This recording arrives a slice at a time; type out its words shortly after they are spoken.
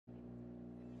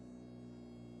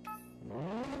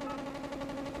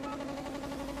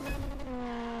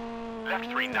Left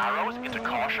 3 narrows into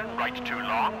caution, right 2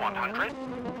 long, 100.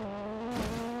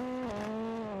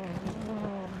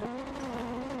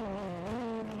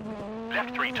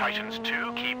 Left 3 tightens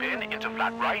 2, keep in, into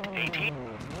flat right, 80.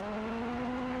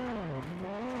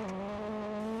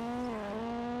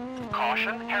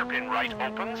 Caution, hairpin right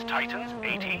opens, tightens,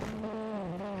 80.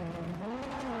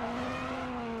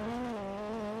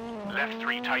 Left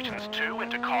 3 tightens 2,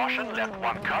 into caution, left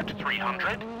 1 cut,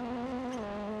 300.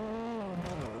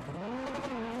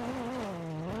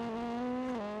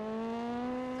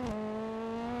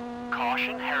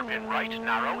 Caution, hairpin right,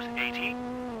 narrows, 80.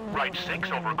 Right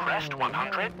 6 over crest,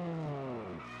 100.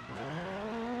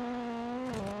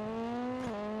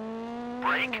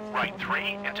 Brake, right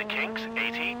 3 into kinks,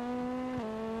 80.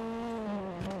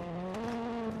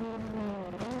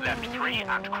 Left 3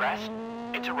 and crest,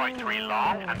 into right 3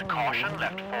 long and caution,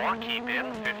 left 4, keep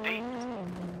in, 50.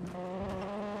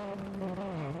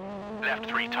 Left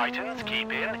 3 tightens,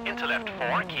 keep in, into left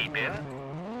 4, keep in.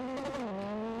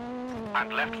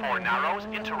 And left 4 narrows,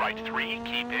 into right 3,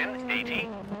 keep in, 80.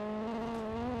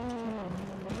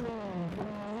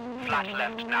 Flat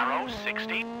left narrows,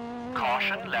 60.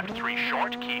 Caution, left 3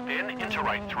 short, keep in, into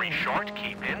right 3 short,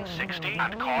 keep in, 60.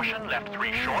 And caution, left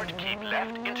 3 short, keep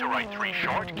left, into right 3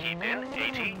 short, keep in,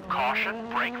 80. Caution,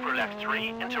 brake for left 3,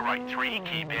 into right 3,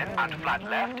 keep in. And flat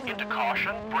left, into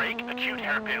caution, brake, acute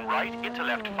hairpin right, into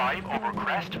left 5, over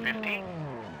crest, 50.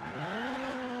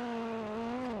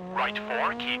 Right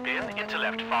 4, keep in, into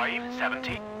left 5,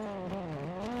 70.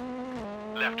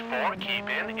 Left 4, keep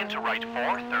in, into right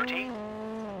 4, 30.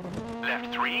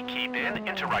 Left 3, keep in,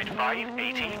 into right 5,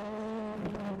 80.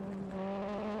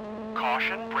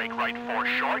 Caution, brake right 4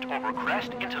 short, over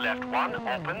crest, into left 1,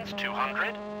 opens,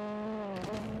 200.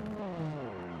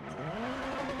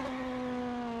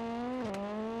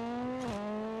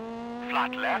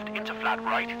 Flat left, into flat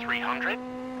right, 300.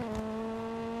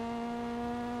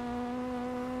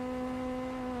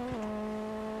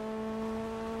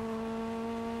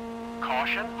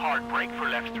 Caution, hard brake for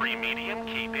left 3 medium,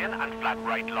 keep in, and flat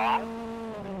right long.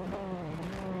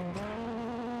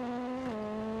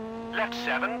 Left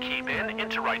 7, keep in,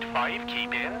 into right 5,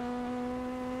 keep in.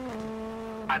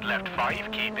 And left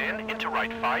 5, keep in, into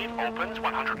right 5, opens,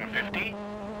 150.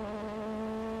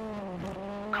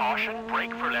 Caution,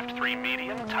 brake for left 3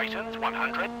 medium, tightens,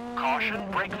 100.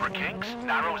 Caution, brake for kinks,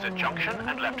 narrows at junction,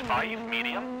 and left 5,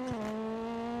 medium.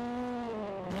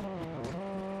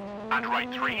 And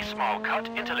right 3, small cut,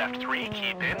 into left 3,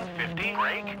 keep in, 50.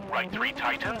 Brake, right 3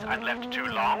 tightens, and left 2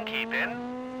 long, keep in.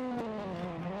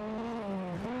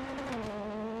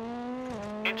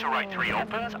 Into right 3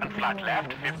 opens, and flat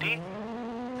left, 50.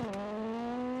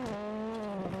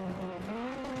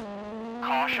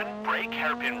 Caution, brake,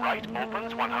 hairpin right,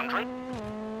 opens, 100.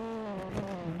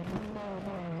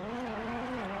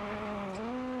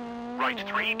 Right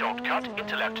 3, don't cut,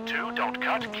 into left 2, don't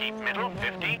cut, keep middle,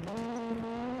 50.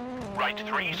 Right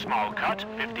 3, small cut,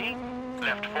 50.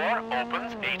 Left 4,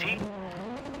 opens, 80.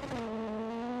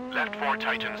 Left 4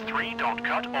 tightens 3, don't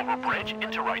cut, over bridge,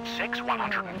 into right 6,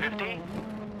 150.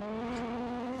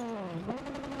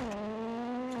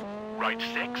 Right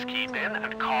 6, keep in,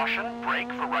 and caution, brake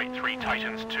for right 3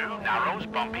 tightens 2, narrows,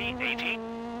 bumpy, 80.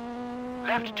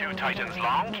 Left 2 tightens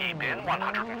long, keep in,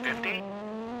 150.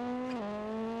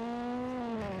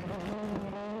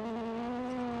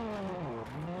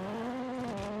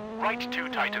 Right 2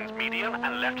 tightens medium,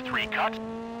 and left 3 cut.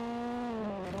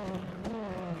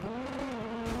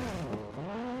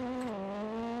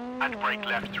 And brake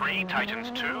left 3,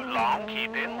 tightens 2, long,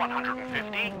 keep in,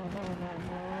 150.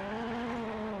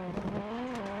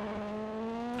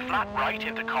 Flat right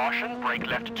into caution, brake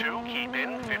left 2, keep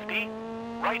in, 50.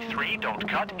 Right 3, don't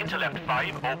cut, into left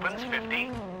 5, opens, 50.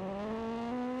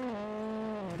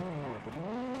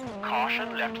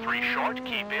 Caution, left 3 short,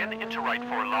 keep in, into right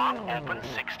 4 long, opens,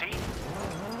 60.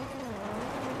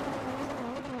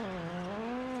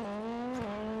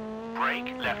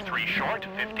 Brake, left 3 short,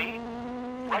 50.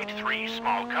 Right 3,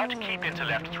 small cut, keep into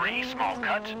left 3, small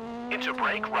cut. Into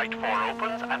brake, right 4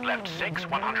 opens, and left 6,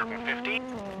 150.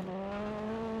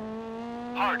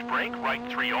 Hard brake, right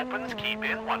 3 opens, keep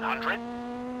in, 100.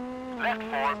 Left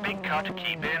 4, big cut,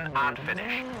 keep in, and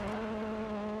finish.